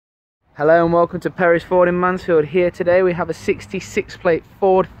Hello and welcome to Perry's Ford in Mansfield. Here today we have a 66 plate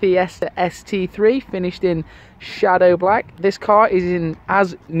Ford Fiesta ST3 finished in shadow black. This car is in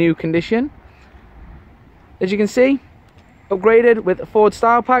as new condition. As you can see, upgraded with a Ford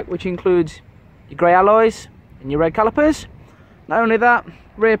style pack, which includes your grey alloys and your red calipers. Not only that,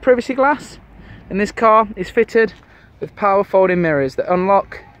 rear privacy glass, and this car is fitted with power folding mirrors that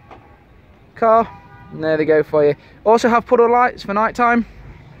unlock car, and there they go for you. Also have puddle lights for night time.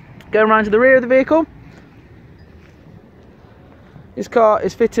 Going around to the rear of the vehicle, this car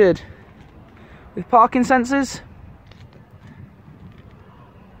is fitted with parking sensors,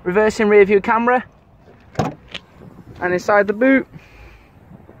 reversing rear view camera, and inside the boot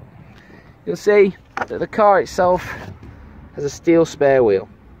you'll see that the car itself has a steel spare wheel.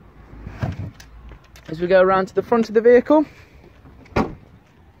 As we go around to the front of the vehicle,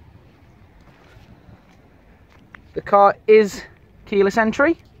 the car is keyless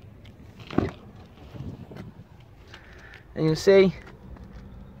entry. And you'll see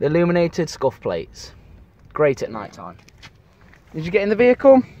the illuminated scuff plates. Great at night time. As you get in the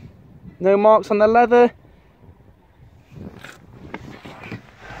vehicle, no marks on the leather,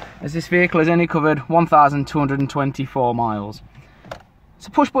 as this vehicle has only covered 1,224 miles. It's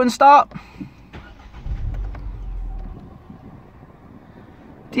a push button start.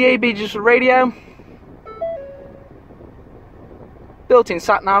 DAB digital radio, built-in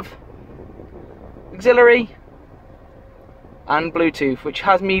sat nav, auxiliary, and Bluetooth, which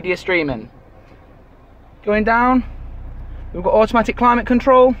has media streaming. Going down, we've got automatic climate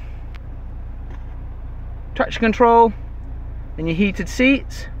control, traction control, and your heated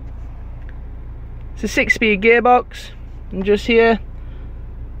seats. It's a 6-speed gearbox, and just here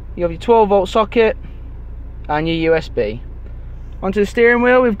you have your 12-volt socket and your USB. Onto the steering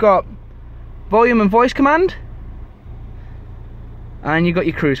wheel we've got volume and voice command, and you've got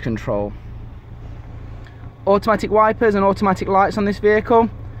your cruise control. Automatic wipers and automatic lights on this vehicle.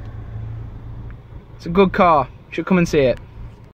 It's a good car, you should come and see it.